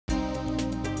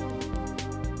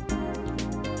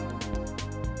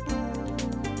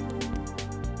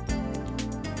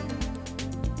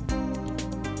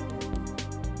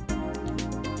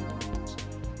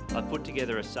I put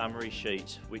together a summary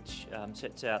sheet which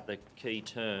sets out the key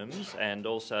terms and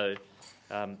also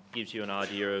gives you an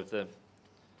idea of the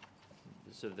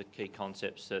sort of the key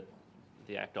concepts that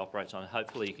the Act operates on.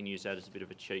 Hopefully you can use that as a bit of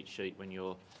a cheat sheet when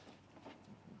you're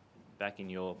back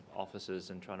in your offices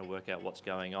and trying to work out what's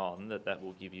going on, that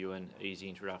will give you an easy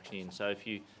introduction in. So if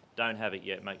you don't have it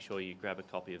yet, make sure you grab a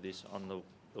copy of this on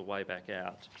the way back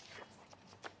out.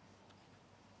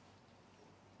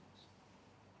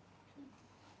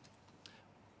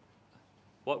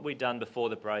 What we've done before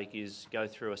the break is go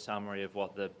through a summary of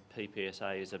what the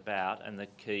PPSA is about and the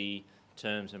key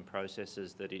terms and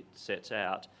processes that it sets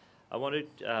out. I wanted,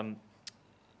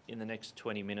 in the next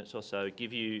 20 minutes or so,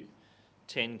 give you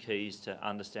 10 keys to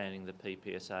understanding the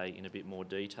PPSA in a bit more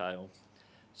detail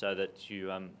so that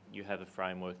you have a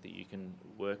framework that you can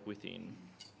work within.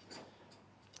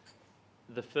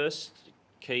 The first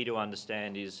key to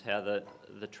understand is how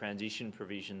the transition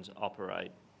provisions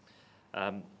operate.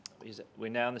 We're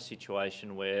now in the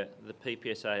situation where the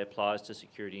PPSA applies to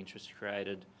security interests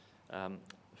created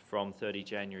from 30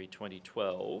 January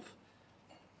 2012,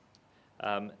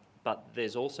 but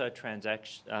there's also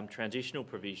transitional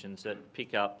provisions that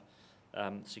pick up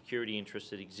security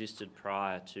interests that existed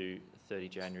prior to 30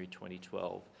 January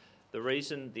 2012. The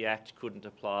reason the Act couldn't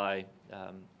apply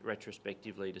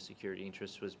retrospectively to security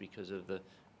interests was because of the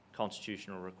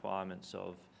constitutional requirements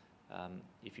of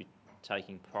if you're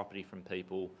taking property from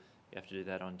people, you have to do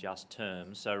that on just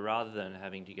terms. So rather than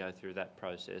having to go through that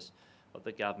process, what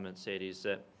the government said is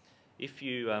that if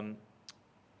you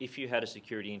had a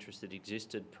security interest that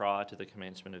existed prior to the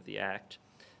commencement of the Act,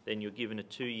 then you're given a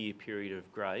 2-year period of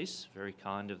grace, very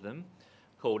kind of them,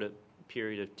 called a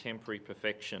period of temporary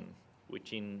perfection,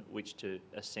 in which to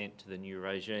assent to the new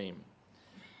regime.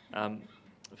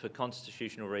 For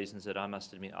constitutional reasons that I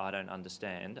must admit I don't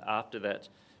understand, after that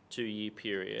 2-year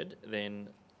period, then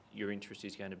your interest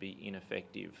is going to be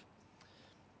ineffective.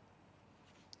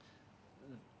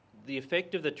 The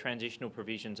effect of the transitional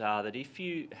provisions are that if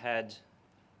you had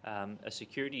a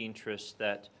security interest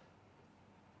that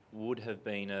would have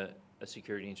been a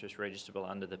security interest registrable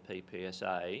under the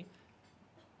PPSA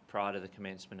prior to the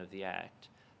commencement of the Act,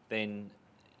 then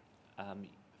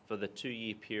for the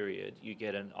 2-year period you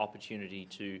get an opportunity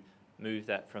to move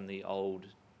that from the old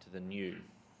to the new.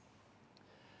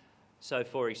 So,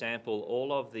 for example,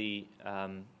 all of the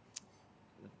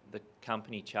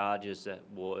company charges that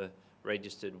were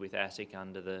registered with ASIC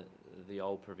under the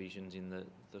old provisions in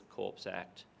the Corps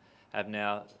Act have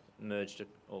now merged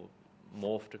or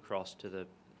morphed across to the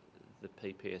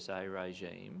PPSA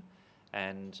regime,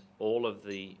 and all of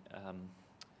the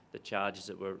charges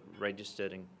that were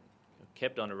registered and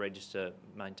kept on a register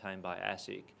maintained by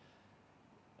ASIC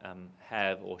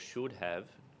have or should have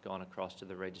gone across to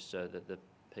the register that the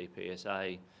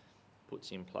PPSA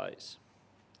puts in place.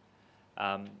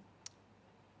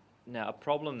 Now, a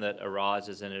problem that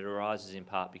arises, and it arises in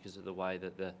part because of the way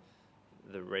that the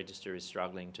register is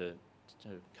struggling to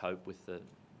cope with the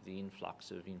influx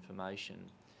of information,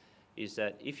 is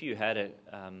that if you had a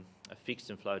fixed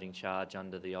and floating charge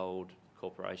under the old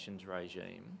corporations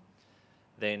regime,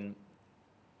 then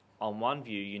on one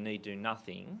view you need do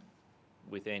nothing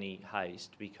with any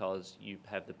haste because you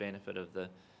have the benefit of the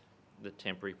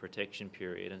temporary protection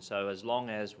period, and so as long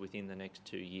as within the next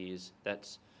 2 years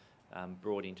that's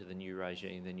brought into the new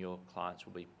regime, then your clients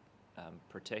will be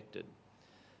protected.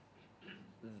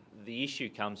 The issue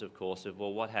comes, of course, of,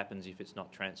 well, what happens if it's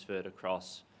not transferred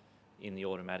across in the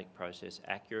automatic process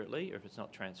accurately, or if it's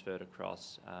not transferred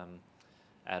across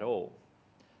at all?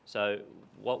 So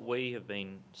what we have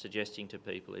been suggesting to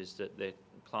people is that their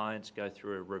clients go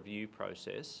through a review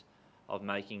process of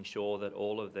making sure that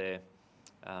all of their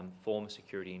former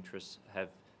security interests have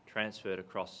transferred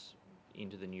across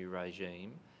into the new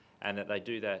regime, and that they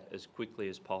do that as quickly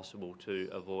as possible to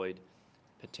avoid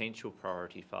potential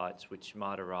priority fights which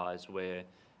might arise where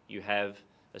you have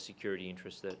a security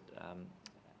interest that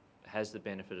has the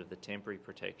benefit of the temporary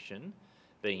protection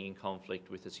being in conflict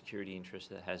with a security interest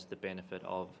that has the benefit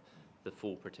of the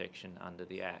full protection under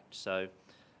the Act. So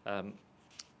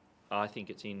I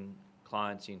think it's in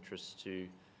clients' interests to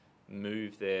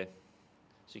move their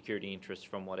security interests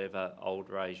from whatever old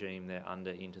regime they're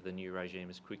under into the new regime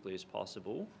as quickly as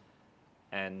possible,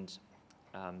 and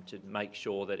to make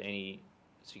sure that any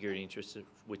security interests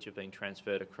which have been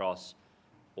transferred across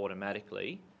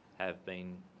automatically have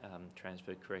been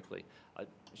transferred correctly. I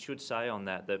should say on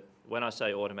that when I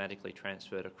say automatically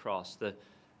transferred across, the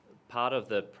part of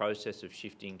the process of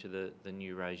shifting to the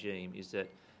new regime is that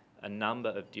a number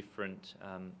of different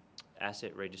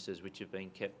asset registers which have been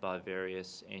kept by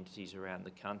various entities around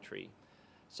the country,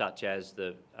 such as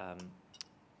the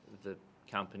the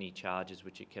company charges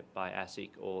which are kept by ASIC,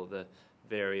 or the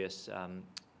various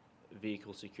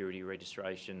vehicle security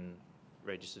registration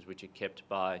registers which are kept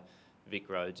by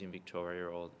VicRoads in Victoria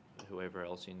or whoever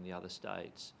else in the other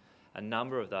states. A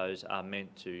number of those are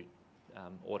meant to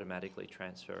automatically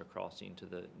transfer across into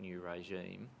the new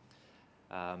regime.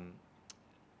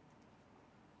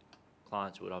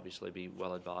 Clients would obviously be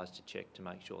well advised to check to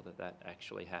make sure that that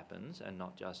actually happens and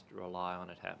not just rely on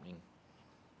it happening.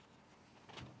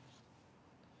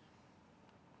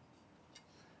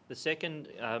 The second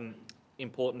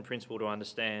important principle to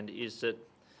understand is that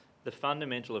the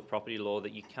fundamental of property law,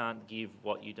 that you can't give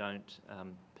what you don't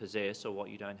possess or what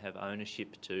you don't have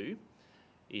ownership to,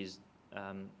 is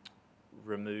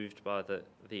removed by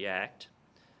the Act,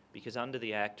 because under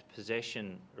the Act,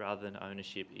 possession rather than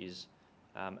ownership is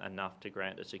enough to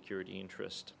grant a security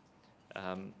interest.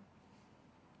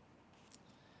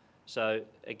 So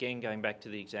again, going back to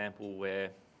the example where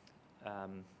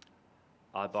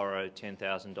I borrow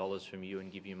 $10,000 from you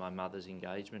and give you my mother's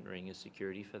engagement ring as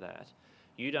security for that,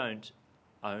 you don't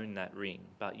own that ring,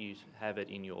 but you have it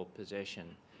in your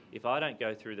possession. If I don't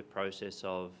go through the process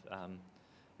of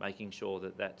making sure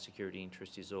that that security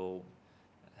interest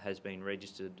has been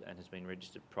registered and has been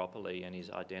registered properly and is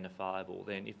identifiable,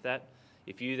 then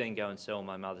if you then go and sell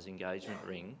my mother's engagement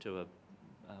ring to a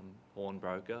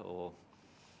pawnbroker or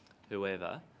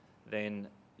whoever, then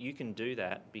you can do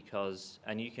that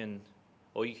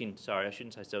sorry, I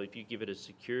shouldn't say so, if you give it as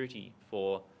security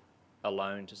for a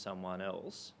loan to someone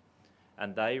else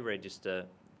and they register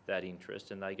that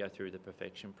interest and they go through the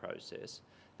perfection process,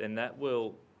 then that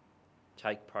will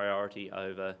take priority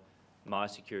over my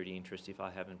security interest if I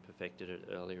haven't perfected it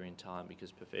earlier in time,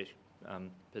 because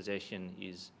possession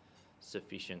is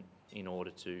sufficient in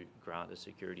order to grant a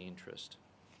security interest.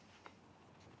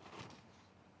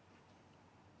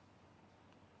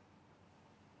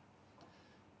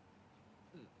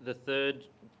 The third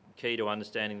key to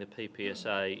understanding the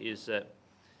PPSA is that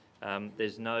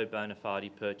there's no bona fide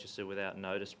purchaser without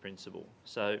notice principle.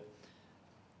 So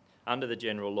under the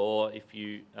general law, if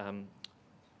you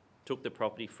took the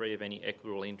property free of any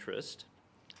equitable interest,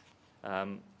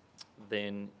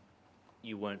 then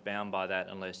you weren't bound by that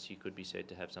unless you could be said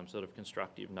to have some sort of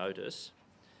constructive notice.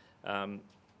 And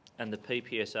the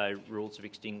PPSA rules of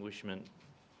extinguishment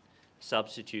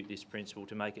substitute this principle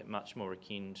to make it much more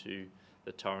akin to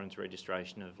the Torrens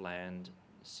registration of land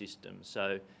system.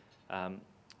 So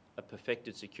a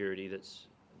perfected security that's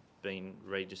been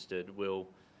registered will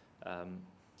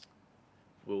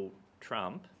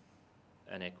trump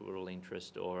an equitable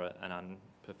interest or an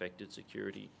unperfected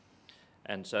security.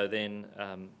 And so then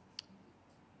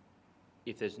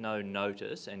if there's no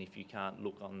notice, and if you can't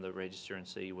look on the register and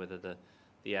see whether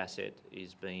the asset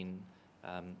is being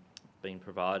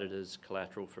provided as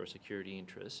collateral for a security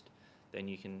interest, then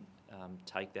you can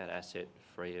take that asset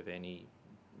free of any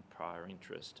prior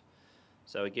interest.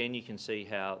 So again, you can see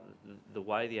how the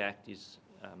way the Act is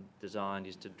designed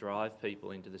is to drive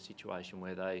people into the situation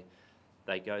where they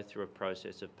go through a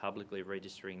process of publicly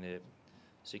registering their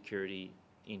security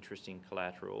interest in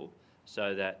collateral,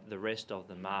 so that the rest of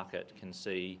the market can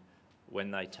see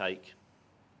when they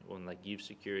give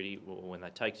security, or when they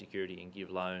take security and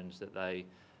give loans, that they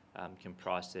can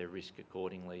price their risk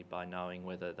accordingly by knowing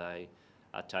whether they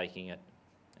are taking it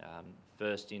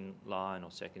first in line or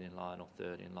second in line or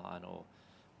third in line or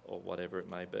whatever it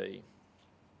may be.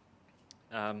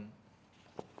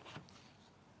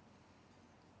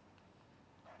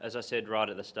 As I said right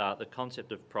at the start, the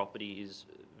concept of property is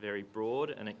very broad,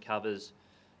 and it covers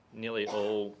nearly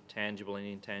all tangible and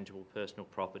intangible personal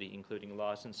property, including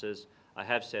licences. I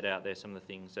have set out there some of the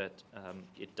things that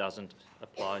it doesn't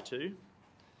apply to.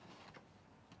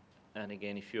 And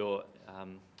again, if you're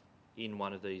in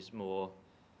one of these more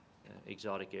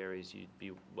exotic areas, you'd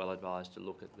be well advised to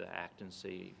look at the Act and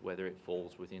see whether it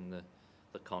falls within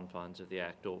the confines of the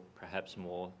Act, or perhaps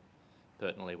more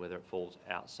pertinently, whether it falls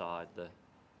outside the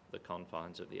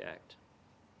confines of the Act.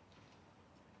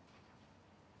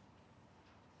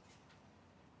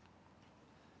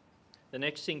 The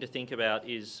next thing to think about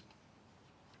is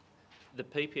the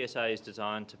PPSA is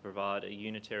designed to provide a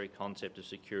unitary concept of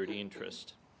security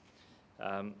interest.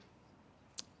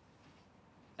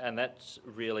 And that's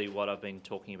really what I've been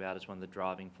talking about as one of the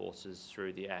driving forces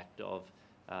through the Act, of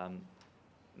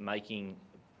making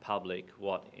public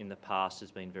what in the past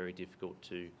has been very difficult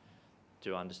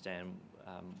to understand,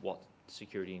 what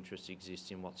security interests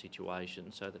exist in what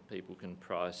situations, so that people can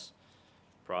price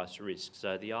risk.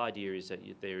 So the idea is that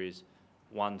there is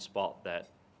one spot that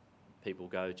people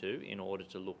go to in order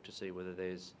to look to see whether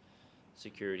there's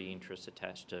security interests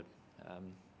attached to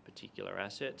particular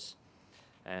assets.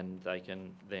 and they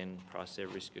can then price their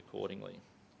risk accordingly.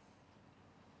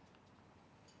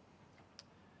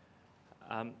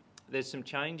 There's some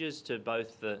changes to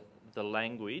both the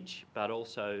language, but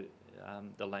also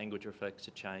the language reflects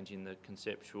a change in the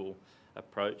conceptual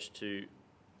approach to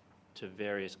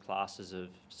various classes of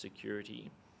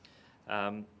security.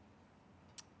 And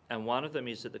one of them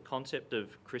is that the concept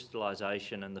of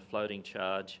crystallisation and the floating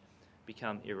charge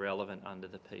become irrelevant under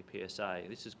the PPSA.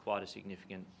 This is quite a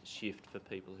significant shift for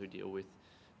people who deal with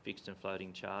fixed and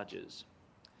floating charges.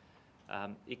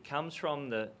 It comes from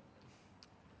the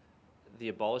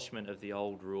abolishment of the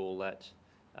old rule that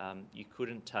you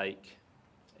couldn't take,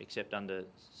 except under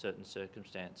certain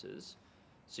circumstances,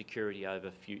 security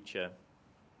over future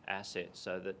assets,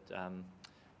 so that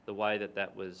the way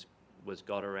that was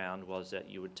got around was that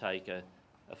you would take a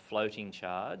floating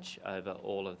charge over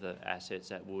all of the assets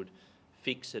that would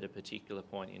fix at a particular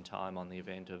point in time on the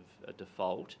event of a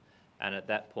default, and at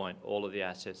that point all of the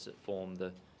assets that form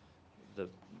the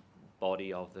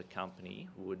body of the company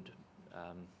would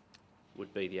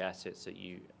be the assets that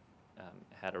you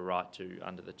had a right to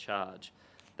under the charge.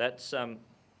 That's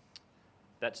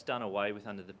done away with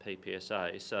under the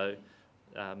PPSA. So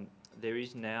there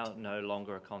is now no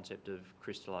longer a concept of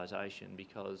crystallisation,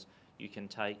 because you can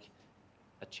take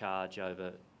a charge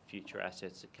over future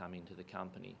assets that come into the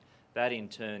company. That in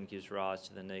turn gives rise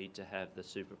to the need to have the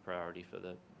super priority for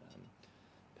the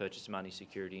purchase money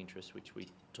security interest, which we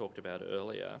talked about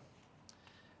earlier.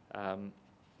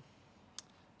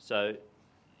 So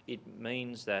it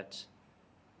means that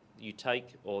you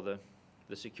take, or the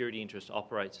security interest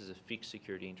operates as a fixed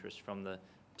security interest from the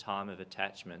time of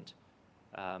attachment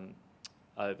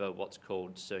over what's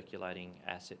called circulating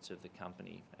assets of the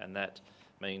company, and that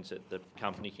means that the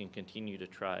company can continue to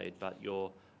trade, but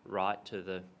your right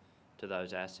to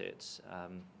those assets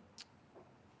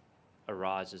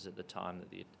arises at the time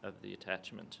of the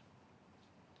attachment.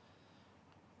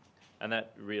 And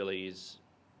that really is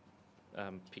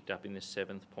picked up in this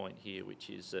 7th point here, which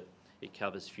is that it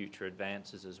covers future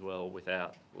advances as well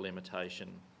without limitation.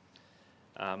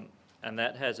 And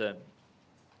that has a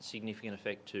significant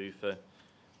effect too for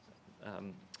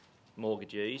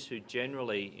mortgagees, who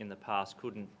generally in the past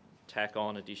couldn't tack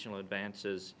on additional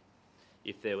advances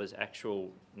if there was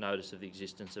actual notice of the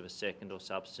existence of a second or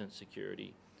substance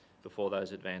security before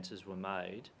those advances were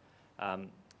made.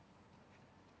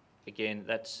 Again,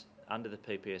 that's under the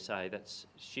PPSA, that's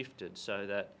shifted so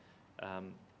that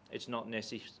it's not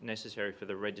necessary for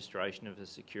the registration of a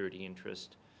security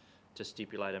interest to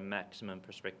stipulate a maximum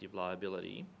prospective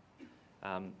liability.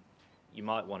 You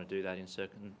might want to do that in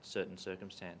certain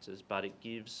circumstances, but it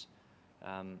gives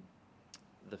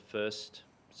the first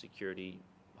security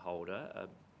holder a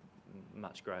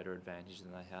much greater advantage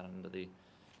than they had under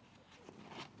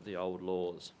the old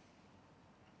laws.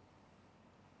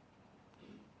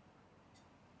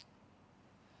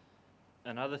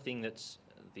 Another thing that's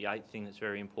the 8th thing that's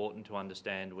very important to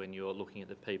understand when you're looking at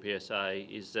the PPSA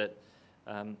is that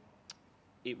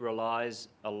it relies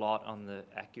a lot on the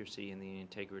accuracy and the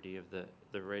integrity of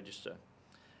the register.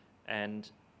 And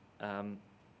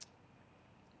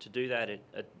to do that, it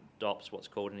adopts what's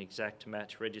called an exact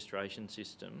match registration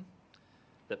system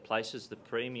that places the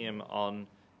premium on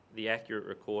the accurate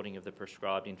recording of the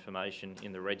prescribed information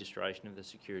in the registration of the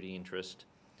security interest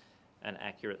and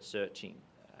accurate searching.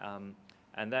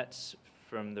 And that's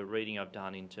from the reading I've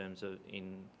done in terms of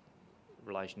in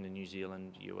relation to New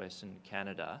Zealand, US and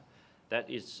Canada. That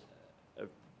is a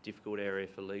difficult area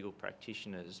for legal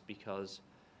practitioners, because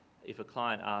if a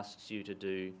client asks you to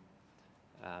do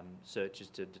searches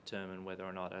to determine whether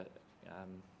or not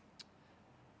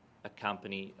a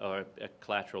company or a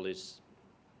collateral is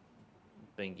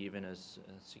being given as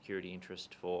a security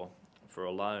interest for a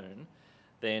loan,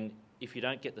 then if you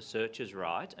don't get the searches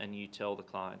right and you tell the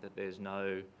client that there's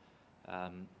no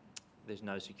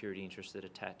security interest that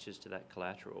attaches to that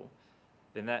collateral,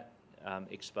 then that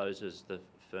exposes the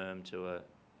firm to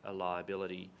a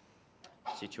liability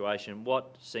situation.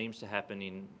 What seems to happen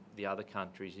in the other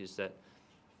countries is that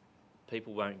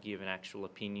people won't give an actual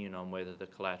opinion on whether the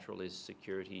collateral is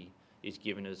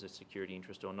given as a security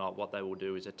interest or not. What they will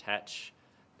do is attach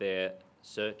their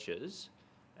searches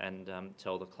and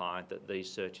tell the client that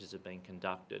these searches have been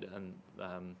conducted, and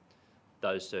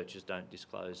those searches don't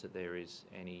disclose that there is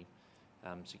any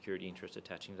security interest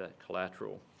attaching to that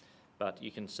collateral. But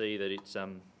you can see that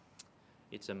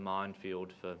it's a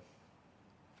minefield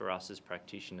for us as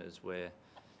practitioners, where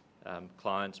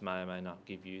clients may or may not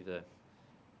give you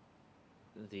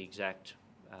the exact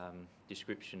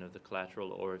description of the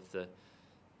collateral, or if the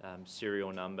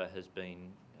serial number has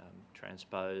been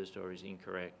transposed or is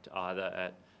incorrect, either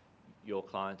at your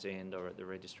client's end or at the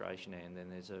registration end, then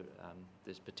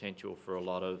there's potential for a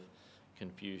lot of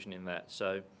confusion in that.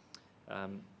 So,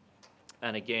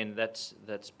 and again, that's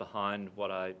behind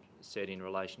what I said in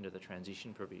relation to the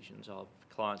transition provisions. Of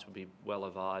clients would be well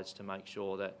advised to make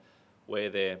sure that where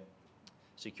their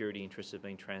security interests have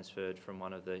been transferred from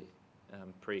one of the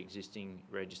pre-existing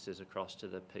registers across to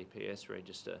the PPS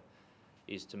register,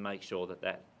 is to make sure that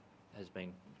that has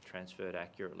been transferred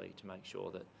accurately, to make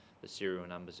sure that the serial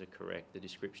numbers are correct, the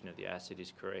description of the asset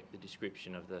is correct, the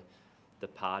description of the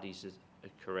parties is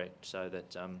correct, so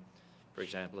that, for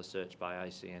example, a search by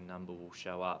ACN number will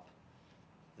show up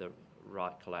the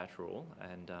right collateral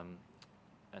and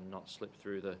not slip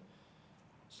through the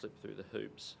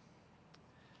hoops.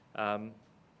 I've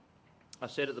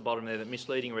said at the bottom there that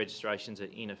misleading registrations are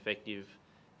ineffective,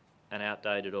 and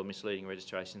outdated or misleading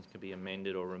registrations can be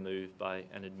amended or removed by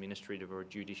an administrative or a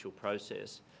judicial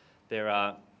process. There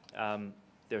are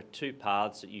two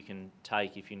paths that you can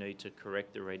take if you need to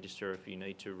correct the register, if you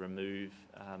need to remove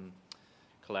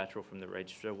collateral from the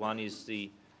register. One is the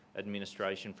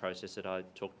administration process that I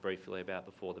talked briefly about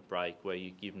before the break, where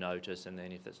you give notice, and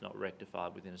then if it's not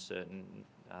rectified within a certain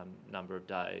number of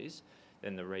days,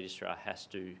 then the registrar has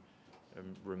to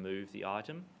remove the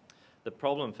item. The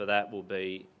problem for that will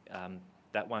be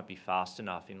that won't be fast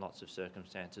enough in lots of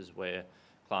circumstances where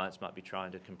clients might be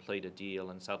trying to complete a deal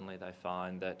and suddenly they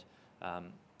find that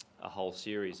a whole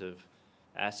series of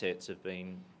assets have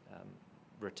been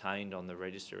retained on the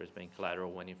register as being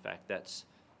collateral, when in fact that's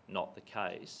not the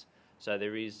case. So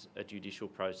there is a judicial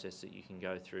process that you can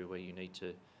go through where you need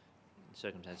to,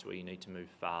 circumstances where you need to move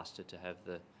faster to have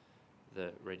the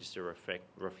register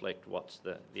reflect what's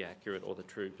the accurate or the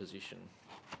true position.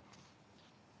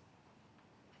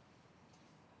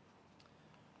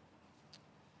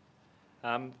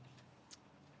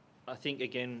 I think,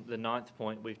 again, the ninth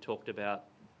point we've talked about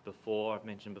before, I've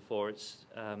mentioned before, it's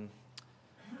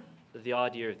the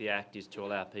idea of the Act is to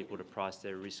allow people to price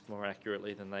their risk more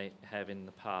accurately than they have in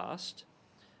the past,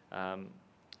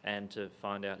 and to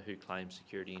find out who claims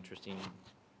security interest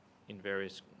in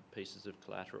various pieces of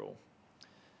collateral.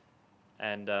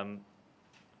 And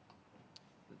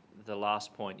the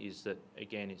last point is that,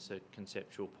 again, it's a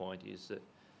conceptual point, is that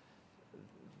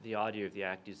the idea of the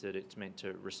Act is that it's meant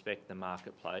to respect the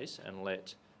marketplace and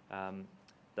let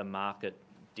the market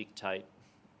dictate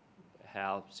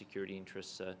how security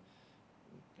interests are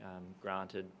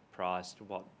granted, priced,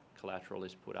 what collateral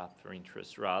is put up for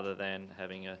interest, rather than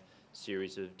having a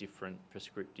series of different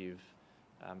prescriptive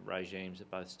regimes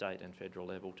at both state and federal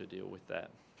level to deal with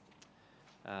that.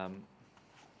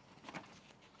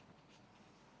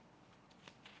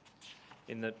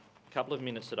 In the couple of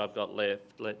minutes that I've got left,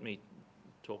 let me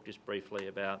talk just briefly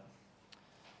about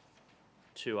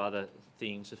two other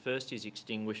things. The first is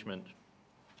extinguishment.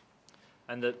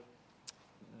 And the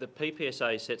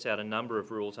PPSA sets out a number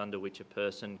of rules under which a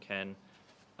person can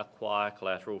acquire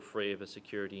collateral free of a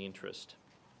security interest.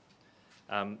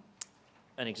 An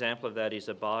example of that is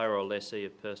a buyer or lessee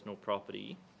of personal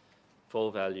property,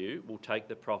 full value, will take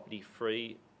the property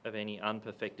free of any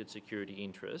unperfected security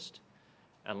interest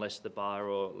unless the buyer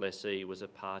or lessee was a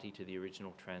party to the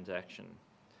original transaction.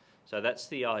 So that's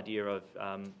the idea of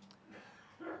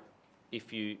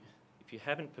if you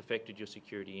haven't perfected your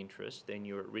security interest, then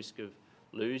you're at risk of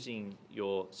losing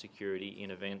your security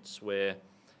in events where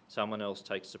someone else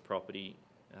takes the property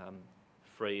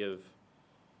free of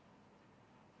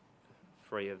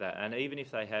that. And even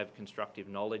if they have constructive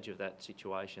knowledge of that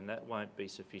situation, that won't be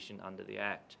sufficient under the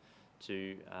Act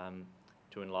to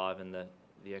enliven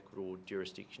the equitable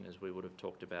jurisdiction as we would have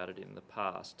talked about it in the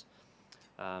past.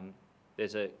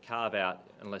 There's a carve-out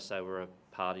unless they were a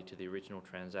party to the original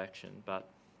transaction, but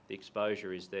the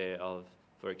exposure is there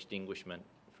for extinguishment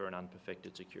for an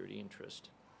unperfected security interest.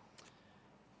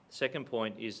 The second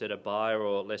point is that a buyer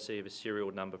or lessee of a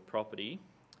serial number property,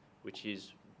 which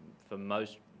is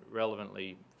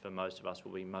relevantly for most of us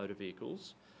will be motor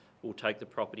vehicles, will take the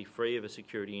property free of a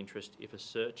security interest if a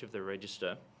search of the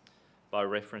register by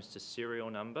reference to serial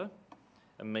number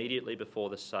immediately before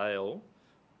the sale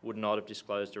would not have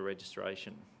disclosed a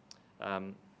registration.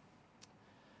 The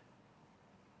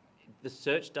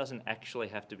search doesn't actually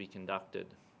have to be conducted,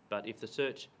 but if the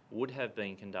search would have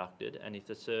been conducted and if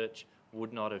the search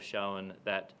would not have shown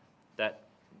that that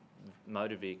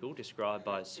motor vehicle described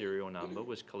by its serial number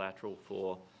was collateral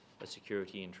for a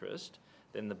security interest,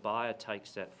 then the buyer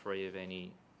takes that free of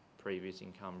any previous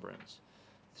encumbrance.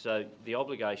 So the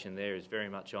obligation there is very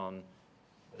much on,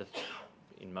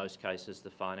 in most cases, the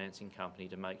financing company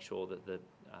to make sure that the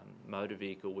motor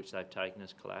vehicle which they've taken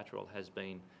as collateral has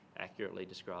been accurately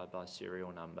described by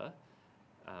serial number,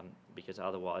 because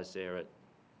otherwise they're at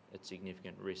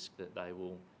significant risk that they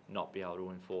will not be able to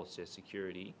enforce their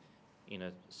security in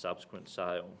a subsequent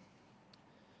sale.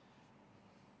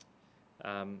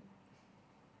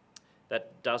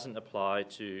 That doesn't apply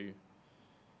to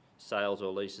sales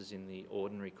or leases in the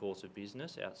ordinary course of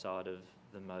business outside of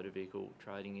the motor vehicle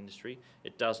trading industry.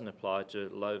 It doesn't apply to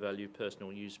low-value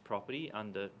personal use property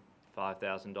under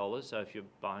 $5,000. So if you're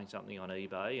buying something on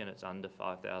eBay and it's under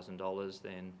 $5,000,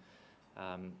 then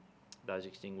those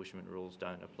extinguishment rules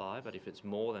don't apply. But if it's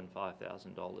more than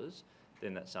 $5,000,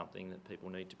 then that's something that people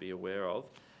need to be aware of.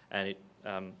 And it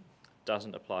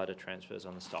doesn't apply to transfers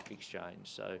on the stock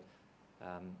exchange. So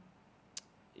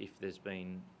if there's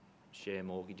been share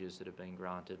mortgages that have been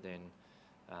granted, then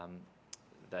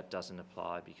that doesn't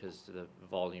apply because the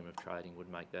volume of trading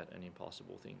would make that an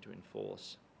impossible thing to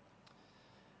enforce.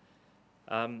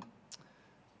 And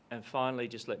finally,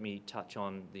 just let me touch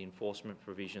on the enforcement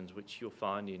provisions, which you'll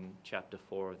find in Chapter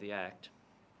 4 of the Act.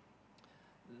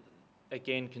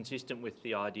 Again, consistent with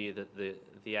the idea that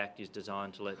the Act is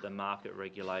designed to let the market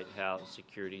regulate how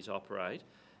securities operate,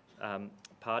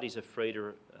 parties are free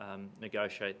to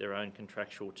negotiate their own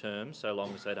contractual terms so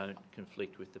long as they don't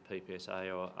conflict with the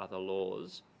PPSA or other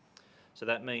laws. So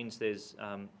that means there's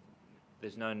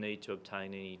no need to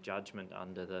obtain any judgment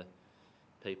under the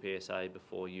PPSA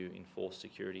before you enforce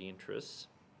security interests.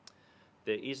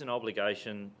 There is an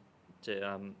obligation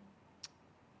to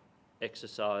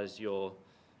exercise your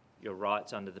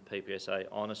rights under the PPSA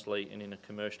honestly and in a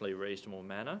commercially reasonable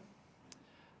manner.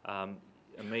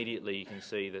 Immediately you can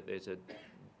see that there's a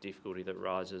difficulty that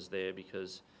rises there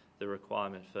because the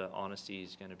requirement for honesty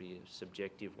is going to be a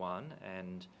subjective one,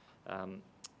 and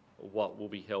what will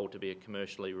be held to be a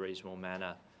commercially reasonable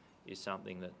manner is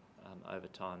something that over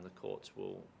time the courts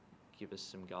will give us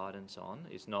some guidance on.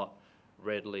 It's not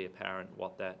readily apparent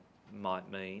what that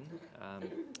might mean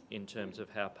in terms of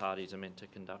how parties are meant to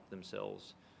conduct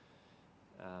themselves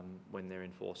when they're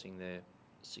enforcing their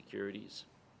securities.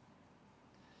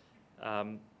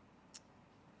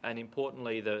 And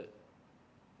importantly, the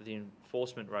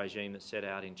enforcement regime that's set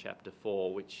out in Chapter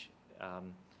 4, which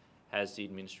has the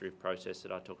administrative process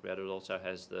that I talked about, it also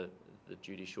has the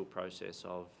judicial process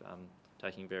of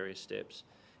taking various steps,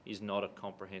 is not a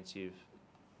comprehensive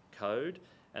code,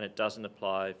 and it doesn't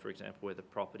apply, for example, where the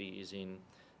property is in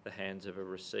the hands of a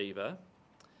receiver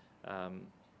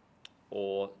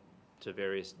or to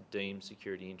various deemed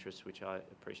security interests, which I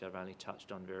appreciate I've only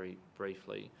touched on very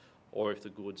briefly, or if the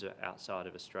goods are outside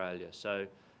of Australia. So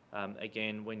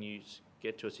again, when you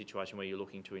get to a situation where you're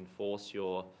looking to enforce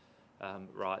your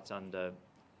rights under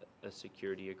a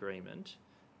security agreement,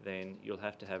 then you'll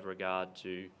have to have regard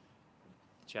to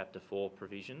Chapter 4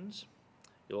 provisions.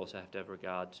 You'll also have to have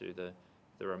regard to the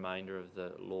remainder of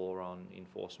the law on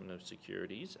enforcement of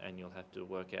securities, and you'll have to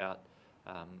work out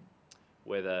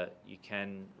whether you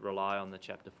can rely on the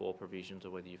Chapter 4 provisions or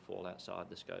whether you fall outside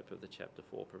the scope of the Chapter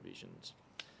 4 provisions.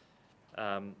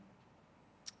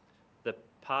 The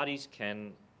parties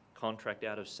can contract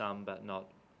out of some but not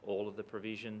all of the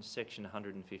provisions. Section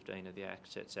 115 of the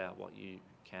Act sets out what you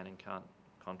can and can't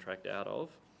contract out of.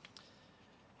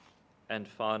 And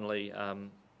finally,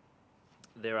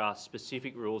 there are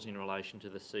specific rules in relation to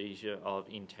the seizure of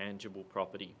intangible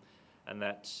property, and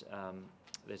that's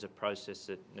there's a process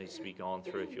that needs to be gone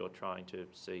through if you're trying to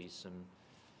seize some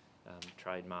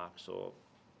trademarks or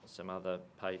some other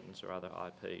patents or other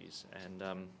IPs.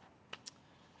 And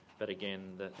but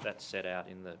again, that's set out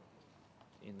in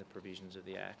the provisions of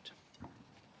the Act.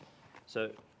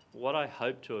 So what I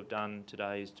hope to have done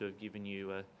today is to have given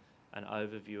you an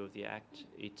overview of the Act.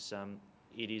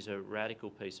 It is a radical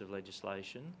piece of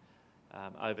legislation.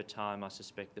 Over time, I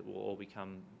suspect that we'll all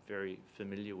become very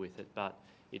familiar with it, but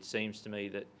it seems to me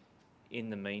that in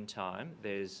the meantime,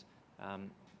 there's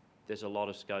a lot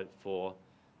of scope for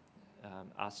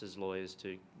us as lawyers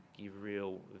to give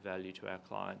real value to our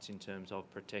clients in terms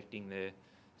of protecting their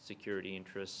security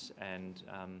interests and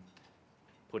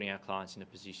putting our clients in a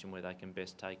position where they can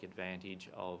best take advantage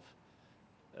of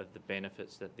the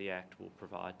benefits that the Act will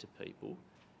provide to people,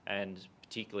 and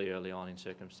particularly early on in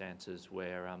circumstances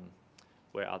where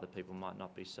other people might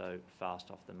not be so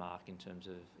fast off the mark in terms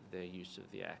of their use of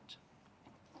the Act.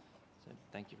 So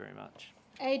thank you very much.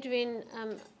 Adrian,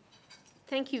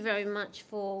 thank you very much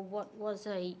for what was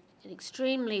an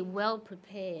extremely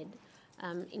well-prepared,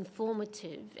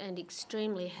 informative and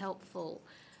extremely helpful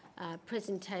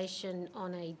presentation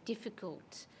on a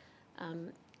difficult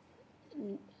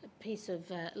piece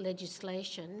of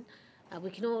legislation.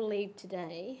 We can all leave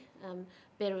today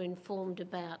better informed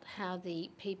about how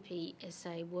the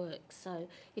PPSA works. So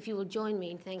if you will join me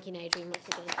in thanking Adrian once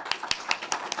again.